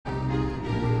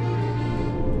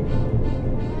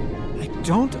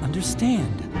don't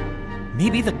understand.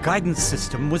 Maybe the guidance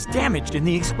system was damaged in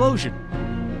the explosion.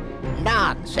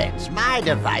 Nonsense. My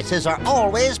devices are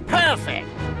always perfect.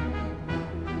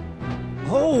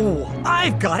 Oh,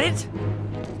 I've got it!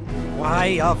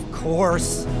 Why, of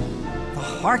course. The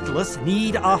Heartless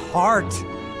need a heart.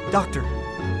 Doctor,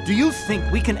 do you think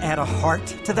we can add a heart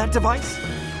to that device?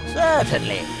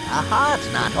 Certainly. A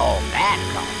heart's not all that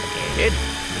complicated.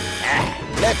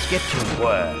 Let's get to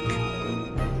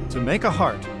work. To make a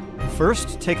heart,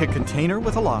 first take a container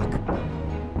with a lock.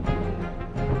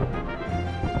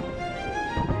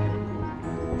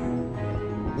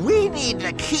 We need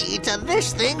the key to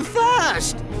this thing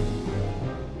first.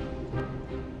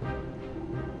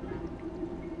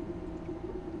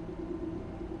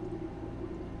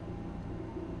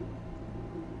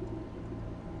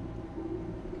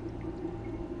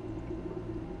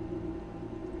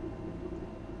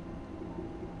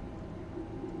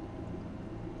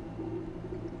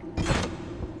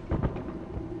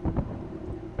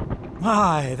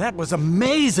 My, that was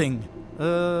amazing!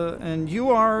 And you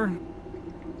are...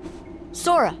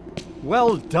 Sora.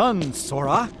 Well done,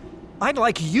 Sora. I'd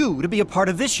like you to be a part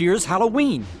of this year's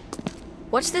Halloween.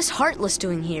 What's this Heartless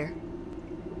doing here?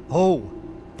 Oh,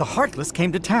 the Heartless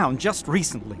came to town just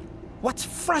recently. What's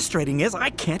frustrating is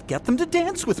I can't get them to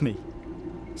dance with me.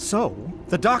 So,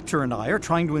 the doctor and I are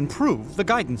trying to improve the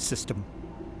guidance system.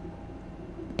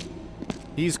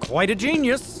 He's quite a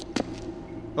genius.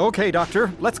 Okay,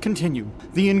 Doctor, let's continue.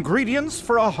 The ingredients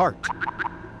for a heart.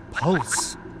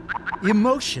 Pulse.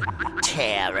 Emotion.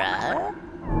 Terror.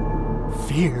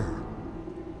 Fear.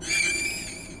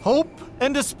 Hope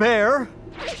and despair.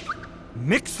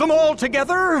 Mix them all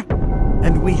together,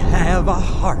 and we have a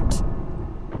heart.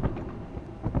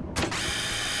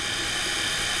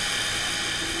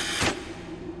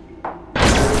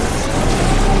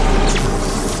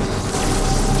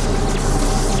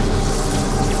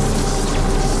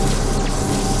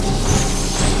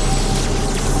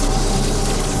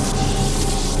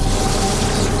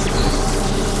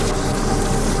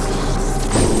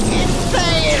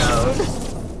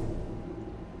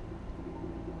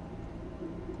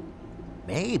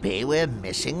 Maybe we're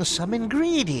missing some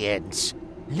ingredients.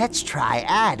 Let's try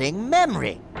adding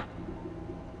memory.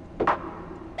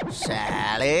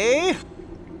 Sally?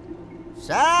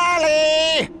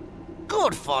 Sally!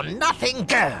 Good-for-nothing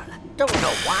girl. Don't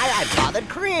know why I bothered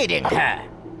creating her.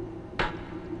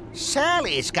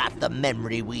 Sally's got the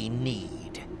memory we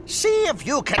need. See if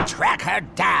you can track her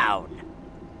down.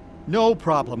 No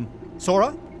problem.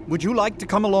 Sora, would you like to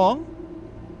come along?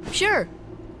 Sure.